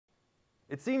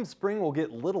It seems spring will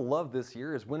get little love this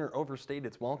year as winter overstayed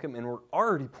its welcome, and we're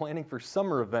already planning for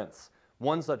summer events.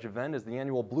 One such event is the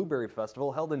annual Blueberry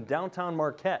Festival held in downtown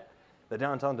Marquette. The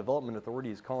Downtown Development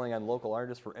Authority is calling on local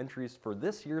artists for entries for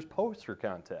this year's poster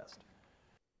contest.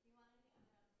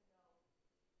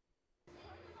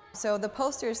 So the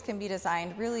posters can be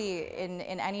designed really in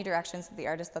any directions that the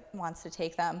artist wants to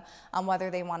take them,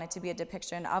 whether they want it to be a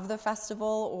depiction of the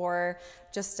festival or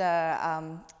just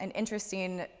an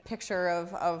interesting picture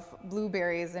of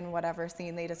blueberries in whatever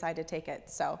scene they decide to take it.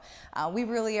 So we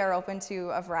really are open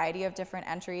to a variety of different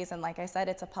entries, and like I said,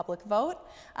 it's a public vote,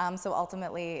 so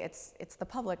ultimately it's the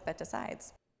public that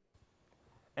decides.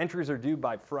 Entries are due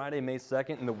by Friday, May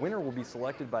 2nd, and the winner will be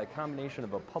selected by a combination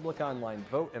of a public online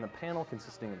vote and a panel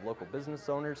consisting of local business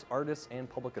owners, artists, and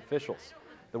public officials.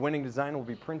 The winning design will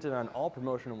be printed on all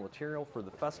promotional material for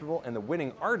the festival, and the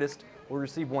winning artist will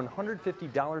receive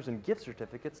 $150 in gift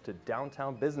certificates to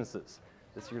downtown businesses.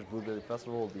 This year's Blueberry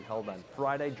Festival will be held on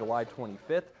Friday, July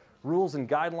 25th. Rules and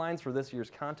guidelines for this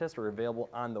year's contest are available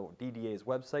on the DDA's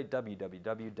website,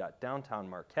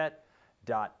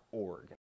 www.downtownmarquette.org.